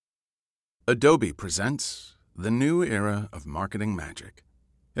Adobe presents the new era of marketing magic.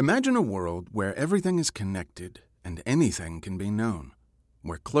 Imagine a world where everything is connected and anything can be known,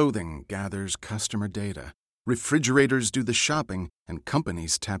 where clothing gathers customer data, refrigerators do the shopping, and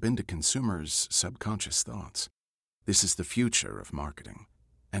companies tap into consumers' subconscious thoughts. This is the future of marketing,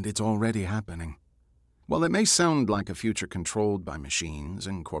 and it's already happening. While it may sound like a future controlled by machines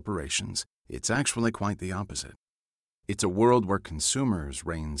and corporations, it's actually quite the opposite. It's a world where consumers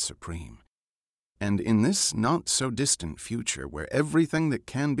reign supreme. And in this not-so-distant future where everything that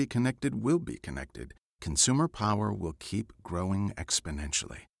can be connected will be connected, consumer power will keep growing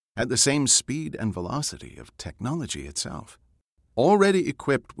exponentially, at the same speed and velocity of technology itself. Already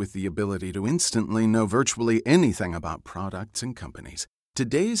equipped with the ability to instantly know virtually anything about products and companies,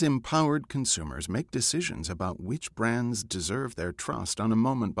 today's empowered consumers make decisions about which brands deserve their trust on a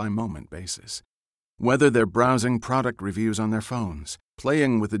moment-by-moment basis. Whether they're browsing product reviews on their phones,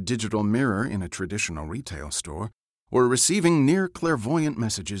 playing with a digital mirror in a traditional retail store, or receiving near-clairvoyant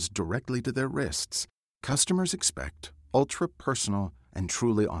messages directly to their wrists, customers expect ultra-personal and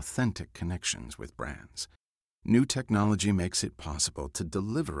truly authentic connections with brands. New technology makes it possible to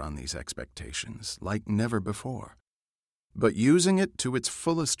deliver on these expectations like never before. But using it to its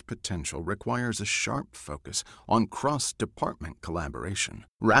fullest potential requires a sharp focus on cross-department collaboration,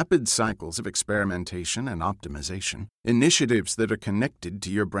 rapid cycles of experimentation and optimization, initiatives that are connected to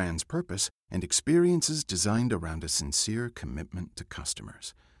your brand's purpose, and experiences designed around a sincere commitment to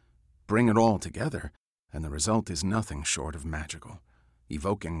customers. Bring it all together, and the result is nothing short of magical,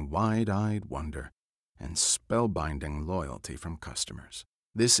 evoking wide-eyed wonder and spellbinding loyalty from customers.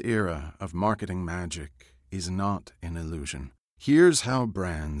 This era of marketing magic is not an illusion. Here's how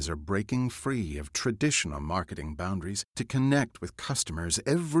brands are breaking free of traditional marketing boundaries to connect with customers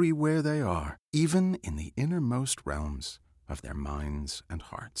everywhere they are, even in the innermost realms of their minds and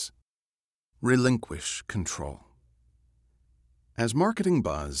hearts. Relinquish control. As marketing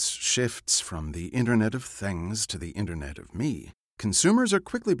buzz shifts from the Internet of Things to the Internet of Me, consumers are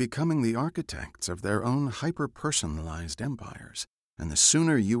quickly becoming the architects of their own hyper-personalized empires. And the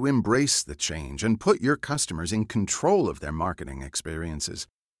sooner you embrace the change and put your customers in control of their marketing experiences,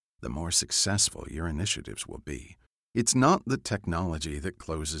 the more successful your initiatives will be. It's not the technology that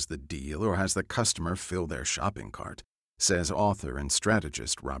closes the deal or has the customer fill their shopping cart, says author and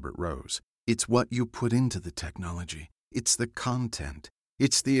strategist Robert Rose. It's what you put into the technology. It's the content.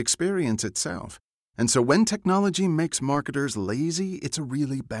 It's the experience itself. And so when technology makes marketers lazy, it's a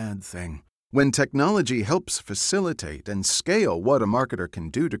really bad thing. When technology helps facilitate and scale what a marketer can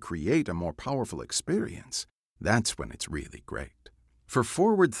do to create a more powerful experience, that's when it's really great. For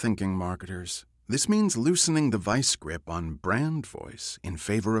forward-thinking marketers, this means loosening the vice grip on brand voice in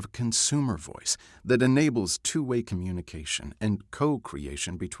favor of consumer voice that enables two-way communication and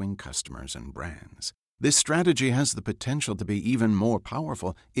co-creation between customers and brands. This strategy has the potential to be even more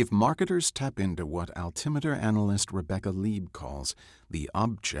powerful if marketers tap into what altimeter analyst Rebecca Lieb calls the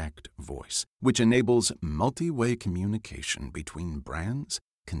object voice, which enables multi-way communication between brands,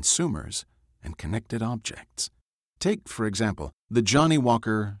 consumers, and connected objects. Take, for example, the Johnnie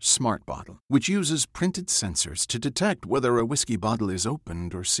Walker Smart Bottle, which uses printed sensors to detect whether a whiskey bottle is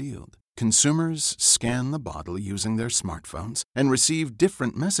opened or sealed. Consumers scan the bottle using their smartphones and receive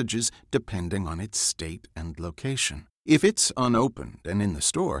different messages depending on its state and location. If it's unopened and in the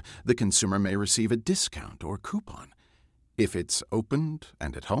store, the consumer may receive a discount or coupon. If it's opened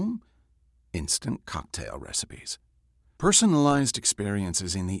and at home, instant cocktail recipes. Personalized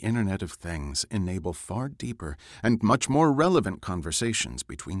experiences in the Internet of Things enable far deeper and much more relevant conversations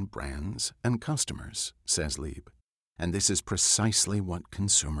between brands and customers, says Lieb. And this is precisely what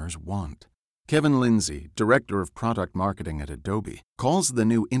consumers want. Kevin Lindsay, director of product marketing at Adobe, calls the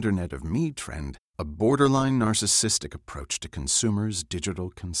new Internet of Me trend a borderline narcissistic approach to consumers' digital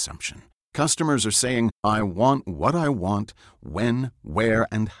consumption. Customers are saying, I want what I want, when, where,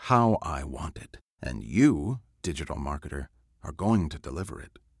 and how I want it. And you, digital marketer, are going to deliver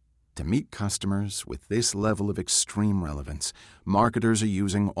it. To meet customers with this level of extreme relevance, marketers are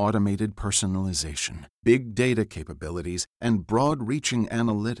using automated personalization, big data capabilities, and broad-reaching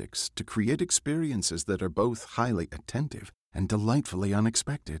analytics to create experiences that are both highly attentive and delightfully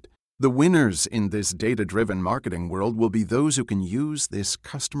unexpected. The winners in this data-driven marketing world will be those who can use this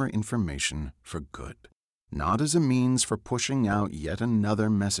customer information for good, not as a means for pushing out yet another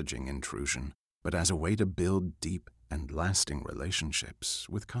messaging intrusion, but as a way to build deep and lasting relationships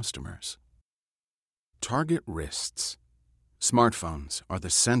with customers. Target wrists. Smartphones are the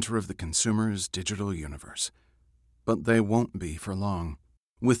center of the consumer's digital universe, but they won't be for long.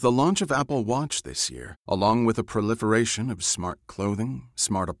 With the launch of Apple Watch this year, along with a proliferation of smart clothing,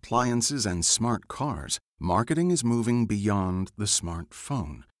 smart appliances, and smart cars, marketing is moving beyond the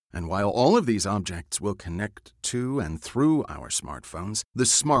smartphone. And while all of these objects will connect to and through our smartphones, the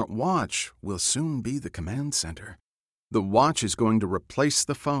smartwatch will soon be the command center. The watch is going to replace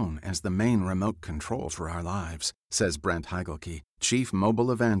the phone as the main remote control for our lives, says Brent Heigelke, Chief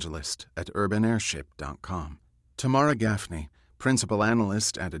Mobile Evangelist at UrbanAirship.com. Tamara Gaffney, Principal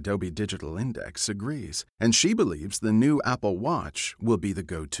Analyst at Adobe Digital Index, agrees, and she believes the new Apple Watch will be the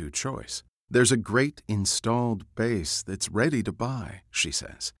go-to choice. There's a great installed base that's ready to buy, she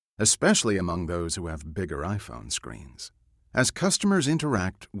says, especially among those who have bigger iPhone screens. As customers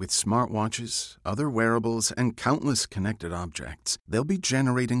interact with smartwatches, other wearables, and countless connected objects, they'll be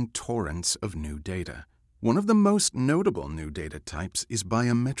generating torrents of new data. One of the most notable new data types is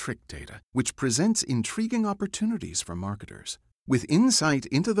biometric data, which presents intriguing opportunities for marketers. With insight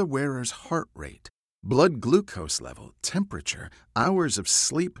into the wearer's heart rate, blood glucose level, temperature, hours of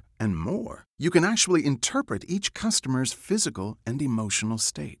sleep, and more, you can actually interpret each customer's physical and emotional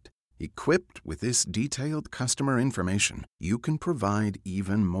state. Equipped with this detailed customer information, you can provide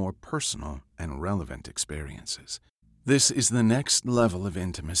even more personal and relevant experiences. This is the next level of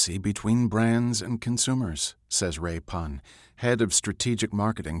intimacy between brands and consumers, says Ray Pun, head of strategic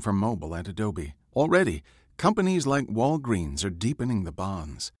marketing for mobile at Adobe. Already, companies like Walgreens are deepening the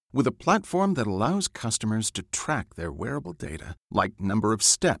bonds. With a platform that allows customers to track their wearable data, like number of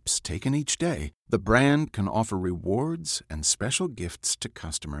steps taken each day, the brand can offer rewards and special gifts to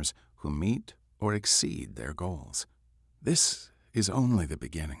customers who meet or exceed their goals. This is only the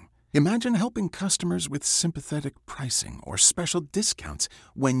beginning. Imagine helping customers with sympathetic pricing or special discounts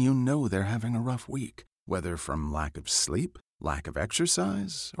when you know they're having a rough week, whether from lack of sleep, lack of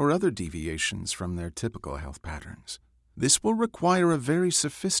exercise, or other deviations from their typical health patterns. This will require a very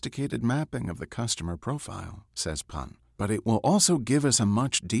sophisticated mapping of the customer profile, says Pun, but it will also give us a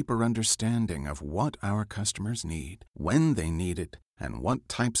much deeper understanding of what our customers need, when they need it, and what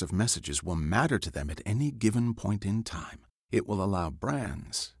types of messages will matter to them at any given point in time. It will allow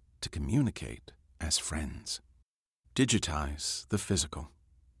brands to communicate as friends. Digitize the physical.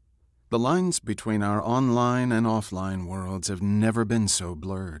 The lines between our online and offline worlds have never been so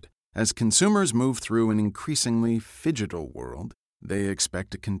blurred. As consumers move through an increasingly phygital world, they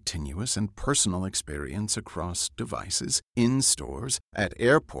expect a continuous and personal experience across devices, in stores, at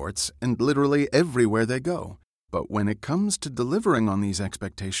airports, and literally everywhere they go. But when it comes to delivering on these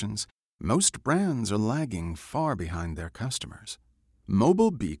expectations, most brands are lagging far behind their customers.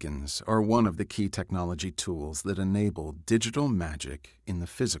 Mobile beacons are one of the key technology tools that enable digital magic in the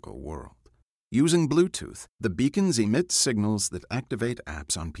physical world. Using Bluetooth, the beacons emit signals that activate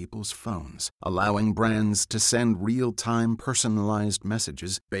apps on people's phones, allowing brands to send real-time personalized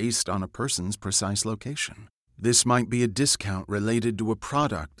messages based on a person's precise location. This might be a discount related to a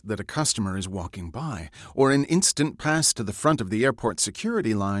product that a customer is walking by, or an instant pass to the front of the airport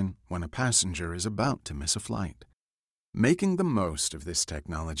security line when a passenger is about to miss a flight. Making the most of this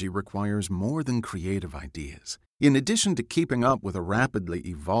technology requires more than creative ideas. In addition to keeping up with a rapidly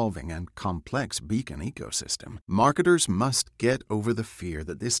evolving and complex beacon ecosystem, marketers must get over the fear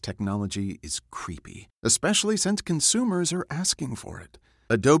that this technology is creepy, especially since consumers are asking for it.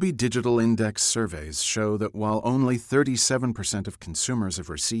 Adobe Digital Index surveys show that while only 37% of consumers have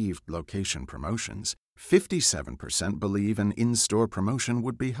received location promotions, 57% believe an in-store promotion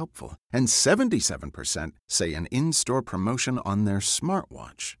would be helpful, and 77% say an in-store promotion on their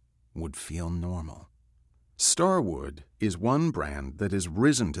smartwatch would feel normal. Starwood is one brand that has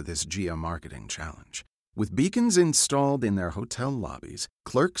risen to this geo-marketing challenge. With beacons installed in their hotel lobbies,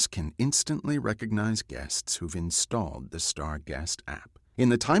 clerks can instantly recognize guests who've installed the Star Guest app. In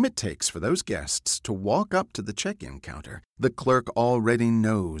the time it takes for those guests to walk up to the check-in counter, the clerk already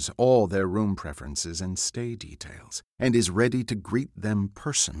knows all their room preferences and stay details, and is ready to greet them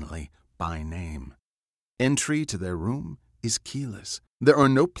personally by name. Entry to their room is keyless. There are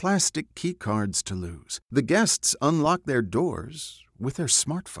no plastic key cards to lose. The guests unlock their doors with their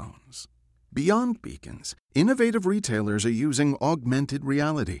smartphones. Beyond beacons, innovative retailers are using augmented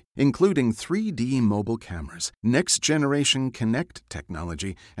reality, including 3D mobile cameras, next-generation Kinect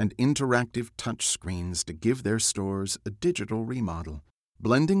technology, and interactive touchscreens to give their stores a digital remodel.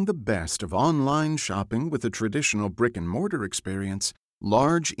 Blending the best of online shopping with a traditional brick-and-mortar experience,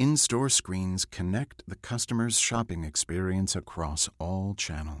 large in-store screens connect the customer's shopping experience across all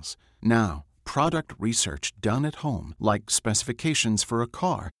channels. Now, product research done at home, like specifications for a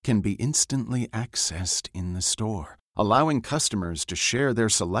car, can be instantly accessed in the store, allowing customers to share their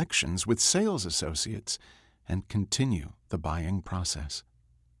selections with sales associates and continue the buying process.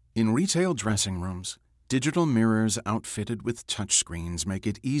 In retail dressing rooms, digital mirrors outfitted with touchscreens make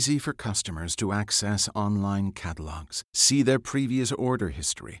it easy for customers to access online catalogs, see their previous order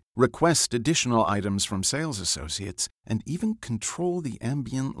history, request additional items from sales associates, and even control the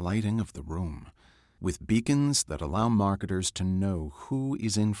ambient lighting of the room. With beacons that allow marketers to know who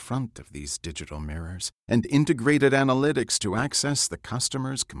is in front of these digital mirrors and integrated analytics to access the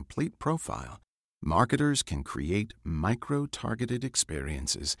customer's complete profile, marketers can create micro-targeted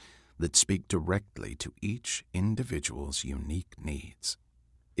experiences that speak directly to each individual's unique needs.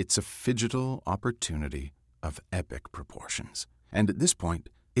 It's a phygital opportunity of epic proportions, and at this point,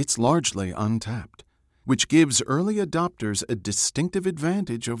 it's largely untapped, which gives early adopters a distinctive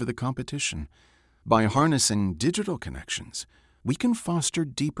advantage over the competition. By harnessing digital connections, we can foster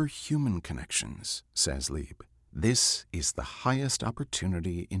deeper human connections, says Lieb. This is the highest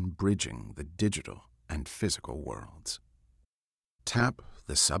opportunity in bridging the digital and physical worlds. Tap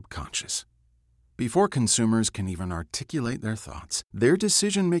the subconscious. Before consumers can even articulate their thoughts, their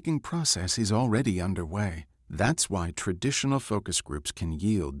decision-making process is already underway. That's why traditional focus groups can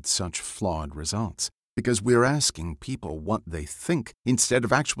yield such flawed results, because we're asking people what they think instead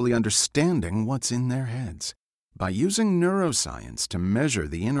of actually understanding what's in their heads. By using neuroscience to measure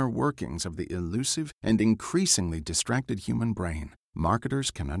the inner workings of the elusive and increasingly distracted human brain,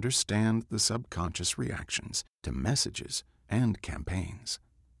 marketers can understand the subconscious reactions to messages and campaigns.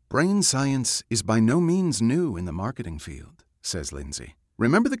 Brain science is by no means new in the marketing field, says Lindsay.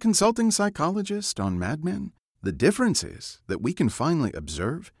 Remember the consulting psychologist on Mad Men? The difference is that we can finally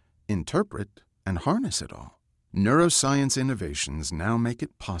observe, interpret, and harness it all. Neuroscience innovations now make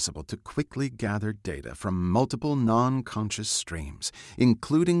it possible to quickly gather data from multiple non-conscious streams,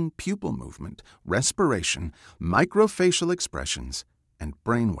 including pupil movement, respiration, microfacial expressions, and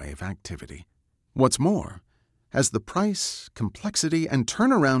brainwave activity. What's more, as the price, complexity, and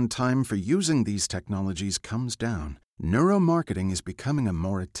turnaround time for using these technologies comes down, neuromarketing is becoming a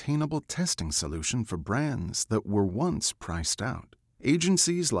more attainable testing solution for brands that were once priced out.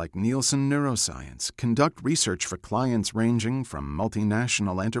 Agencies like Nielsen Neuroscience conduct research for clients ranging from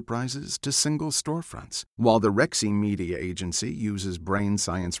multinational enterprises to single storefronts, while the Rexy Media Agency uses brain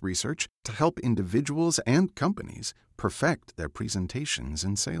science research to help individuals and companies perfect their presentations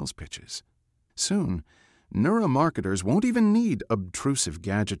and sales pitches. Soon, neuromarketers won't even need obtrusive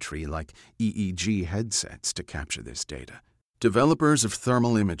gadgetry like EEG headsets to capture this data. Developers of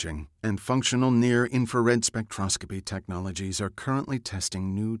thermal imaging and functional near-infrared spectroscopy technologies are currently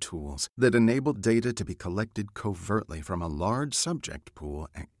testing new tools that enable data to be collected covertly from a large subject pool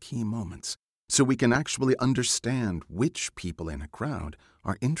at key moments, so we can actually understand which people in a crowd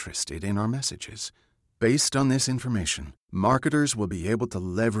are interested in our messages. Based on this information, marketers will be able to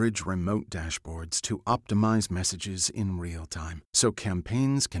leverage remote dashboards to optimize messages in real time, so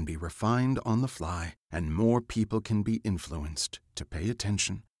campaigns can be refined on the fly and more people can be influenced to pay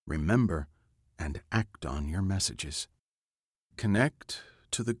attention, remember, and act on your messages. Connect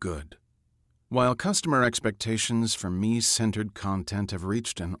to the good. While customer expectations for me-centered content have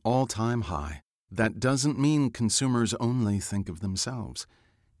reached an all-time high, that doesn't mean consumers only think of themselves.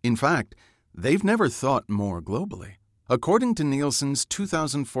 In fact, they've never thought more globally. According to Nielsen's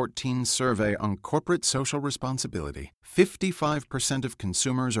 2014 survey on corporate social responsibility, 55% of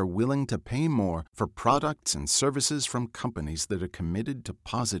consumers are willing to pay more for products and services from companies that are committed to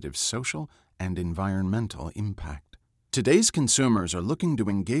positive social and environmental impact. Today's consumers are looking to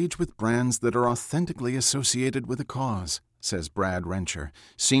engage with brands that are authentically associated with a cause, says Brad Rencher,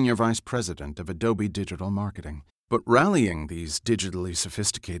 Senior Vice President of Adobe Digital Marketing. But rallying these digitally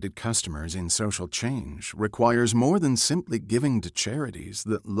sophisticated customers in social change requires more than simply giving to charities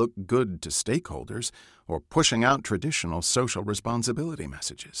that look good to stakeholders or pushing out traditional social responsibility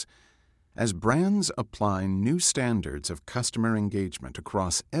messages. As brands apply new standards of customer engagement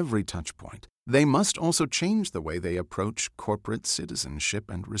across every touchpoint, they must also change the way they approach corporate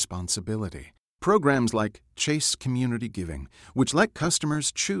citizenship and responsibility. Programs like Chase Community Giving, which let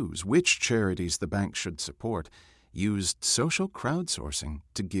customers choose which charities the bank should support, used social crowdsourcing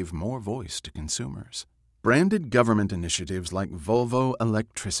to give more voice to consumers. Branded government initiatives like Volvo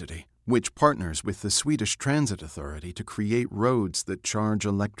Electricity, which partners with the Swedish Transit Authority to create roads that charge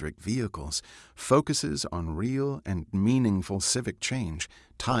electric vehicles, focuses on real and meaningful civic change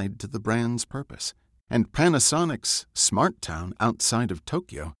tied to the brand's purpose. And Panasonic's Smart Town outside of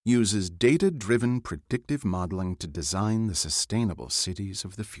Tokyo uses data-driven predictive modeling to design the sustainable cities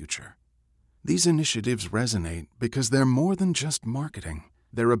of the future. These initiatives resonate because they're more than just marketing.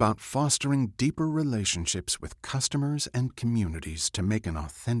 They're about fostering deeper relationships with customers and communities to make an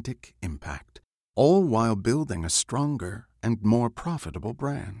authentic impact, all while building a stronger and more profitable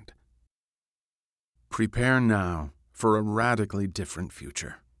brand. Prepare now for a radically different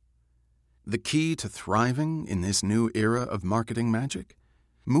future. The key to thriving in this new era of marketing magic?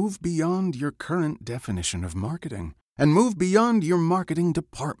 Move beyond your current definition of marketing and move beyond your marketing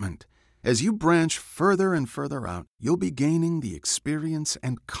department. As you branch further and further out, you'll be gaining the experience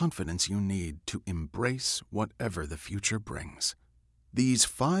and confidence you need to embrace whatever the future brings. These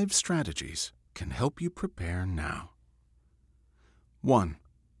 5 strategies can help you prepare now. 1.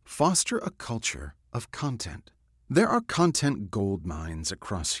 Foster a culture of content. There are content gold mines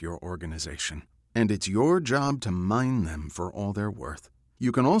across your organization, and it's your job to mine them for all they're worth.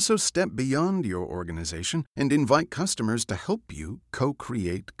 You can also step beyond your organization and invite customers to help you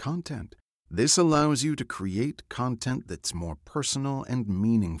co-create content. This allows you to create content that's more personal and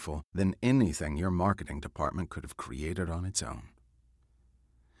meaningful than anything your marketing department could have created on its own.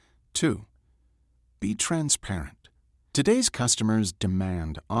 2. Be transparent. Today's customers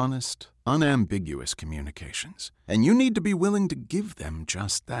demand honest, unambiguous communications, and you need to be willing to give them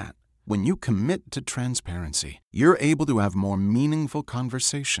just that. When you commit to transparency, you're able to have more meaningful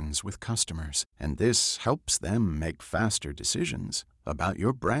conversations with customers, and this helps them make faster decisions about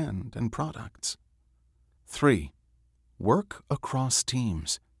your brand and products. 3. Work across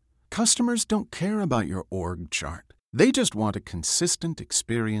teams. Customers don't care about your org chart. They just want a consistent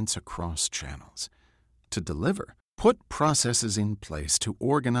experience across channels. To deliver, put processes in place to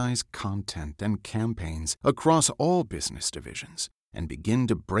organize content and campaigns across all business divisions and begin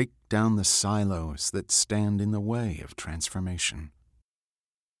to break down the silos that stand in the way of transformation.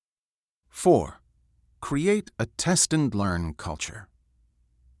 4. Create a test-and-learn culture.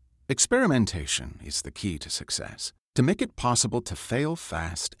 Experimentation is the key to success. To make it possible to fail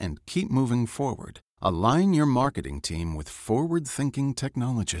fast and keep moving forward, align your marketing team with forward-thinking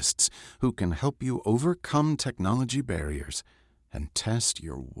technologists who can help you overcome technology barriers and test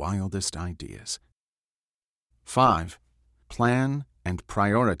your wildest ideas. 5. Plan and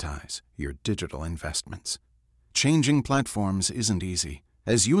prioritize your digital investments. Changing platforms isn't easy.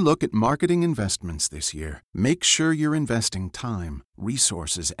 As you look at marketing investments this year, make sure you're investing time,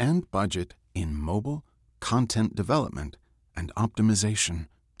 resources, and budget in mobile, content development, and optimization.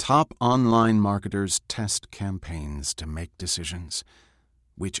 Top online marketers test campaigns to make decisions,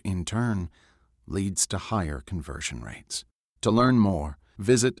 which in turn leads to higher conversion rates. To learn more,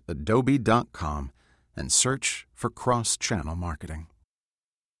 visit adobe.com and search for cross-channel marketing.